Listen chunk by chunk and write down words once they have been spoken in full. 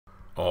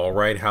All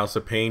right, House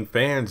of Payne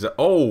fans.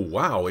 Oh,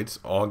 wow, it's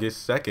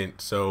August 2nd.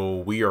 So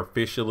we are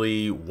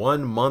officially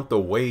 1 month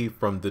away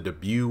from the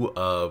debut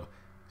of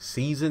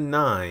season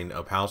 9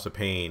 of House of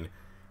Payne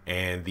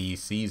and the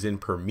season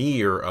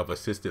premiere of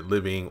Assisted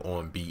Living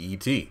on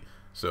BET.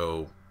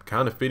 So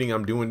kind of fitting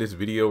I'm doing this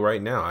video right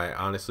now. I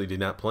honestly did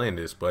not plan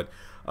this, but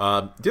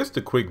just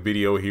a quick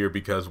video here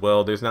because,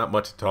 well, there's not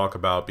much to talk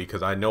about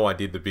because I know I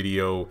did the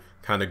video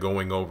kind of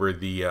going over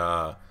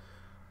the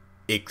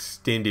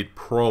extended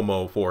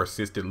promo for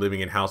Assisted Living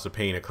in House of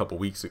Payne a couple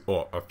weeks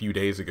or a few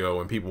days ago,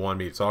 and people wanted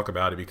me to talk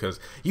about it because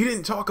you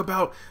didn't talk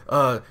about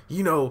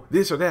you know,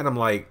 this or that. And I'm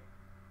like,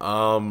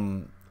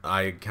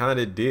 I kind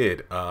of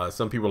did.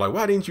 Some people are like,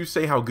 why didn't you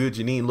say how good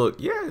Janine looked?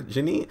 Yeah,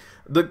 Janine,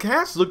 the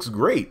cast looks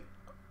great.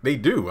 They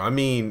do. I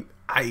mean,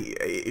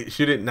 it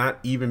should it not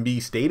even be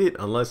stated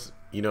unless,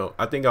 you know,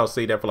 I think I'll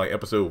say that for like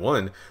episode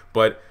 1,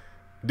 but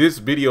this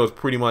video is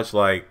pretty much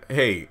like,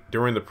 hey,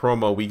 during the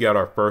promo, we got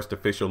our first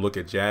official look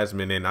at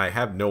Jasmine, and I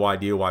have no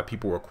idea why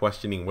people were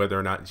questioning whether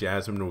or not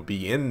Jasmine will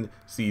be in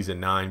season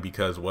 9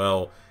 because,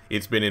 well,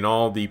 it's been in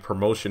all the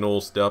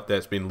promotional stuff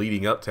that's been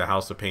leading up to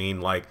House of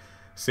Payne, like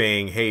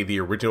saying, hey, the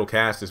original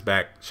cast is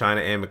back. China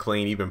and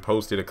McLean even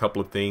posted a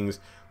couple of things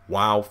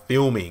while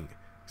filming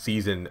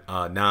season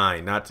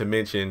 9, not to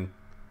mention,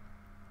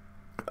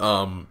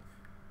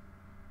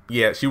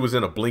 yeah, she was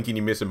in a blink and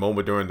you miss a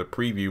moment during the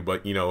preview,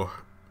 but, you know,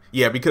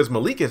 yeah, because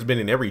Malik has been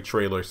in every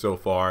trailer so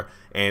far,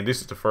 and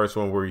this is the first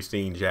one where he's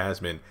seen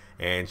Jasmine,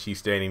 and she's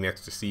standing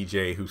next to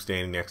CJ, who's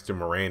standing next to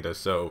Miranda.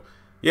 So,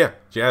 yeah,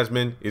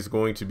 Jasmine is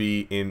going to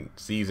be in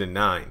season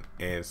 9,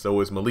 and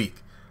so is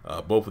Malik.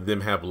 Both of them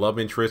have love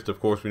interest.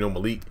 Of course, we know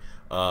Malik,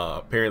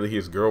 apparently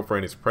his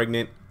girlfriend is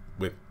pregnant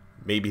with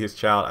maybe his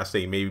child. I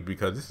say maybe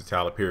because this is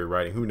Tyler Perry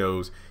writing. Who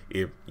knows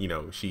if, you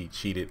know, she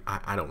cheated.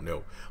 I don't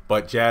know.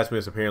 But Jasmine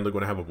is apparently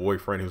going to have a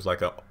boyfriend who's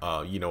like a,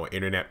 you know, an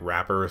internet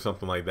rapper or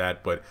something like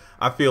that. But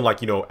I feel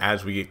like, you know,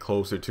 as we get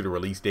closer to the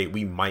release date,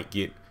 we might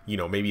get, you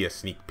know, maybe a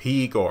sneak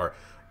peek or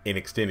an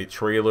extended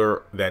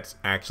trailer that's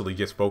actually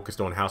just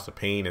focused on House of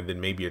Payne, and then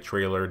maybe a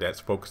trailer that's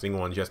focusing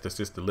on just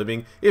Assisted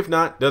Living. If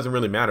not, doesn't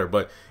really matter.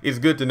 But it's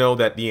good to know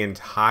that the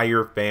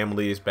entire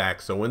family is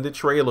back. So in the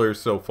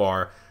trailers so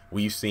far,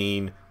 we've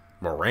seen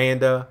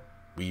Miranda,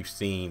 we've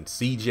seen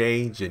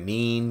CJ,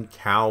 Janine,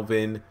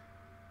 Calvin,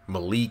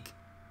 Malik,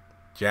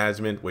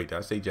 Jasmine. Wait, did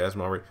I say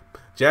Jasmine already?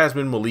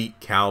 Jasmine, Malik,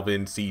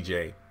 Calvin,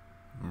 CJ,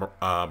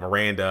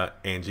 Miranda,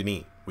 and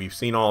Janine. We've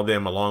seen all of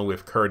them along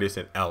with Curtis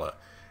and Ella.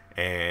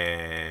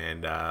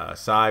 And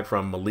aside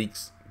from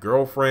Malik's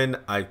girlfriend,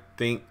 I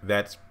think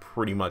that's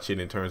pretty much it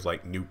in terms of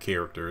like new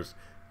characters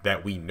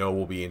that we know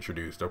will be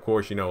introduced. Of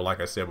course, you know, like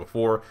I said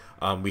before,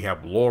 we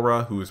have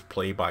Laura, who is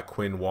played by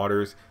Quinn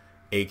Waters,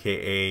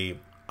 aka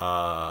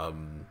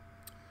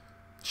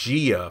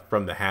Gia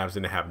from the Haves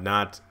and the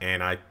Have-Nots,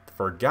 and I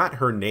forgot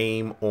her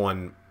name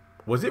on,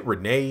 was it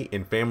Renee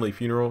in Family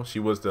Funeral? She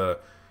was the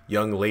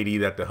young lady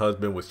that the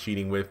husband was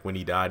cheating with when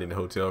he died in the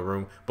hotel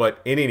room. But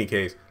in any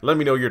case, let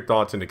me know your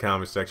thoughts in the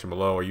comment section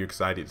below. Are you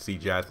excited to see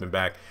Jasmine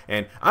back?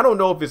 And I don't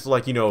know if it's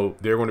like, you know,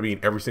 they're going to be in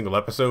every single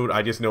episode.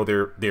 I just know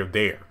they're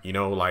there, you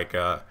know, like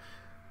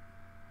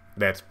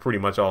that's pretty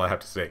much all I have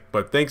to say.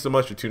 But thanks so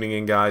much for tuning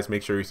in, guys.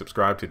 Make sure you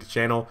subscribe to the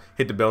channel.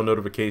 Hit the bell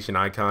notification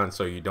icon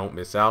so you don't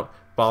miss out.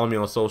 Follow me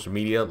on social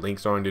media.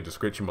 Links are in the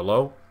description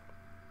below.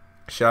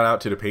 Shout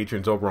out to the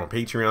patrons over on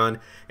Patreon.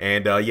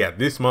 And yeah,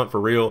 this month, for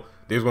real,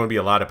 there's going to be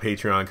a lot of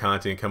Patreon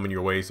content coming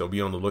your way. So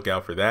be on the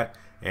lookout for that.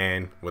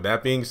 And with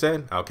that being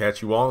said, I'll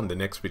catch you all in the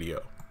next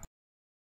video.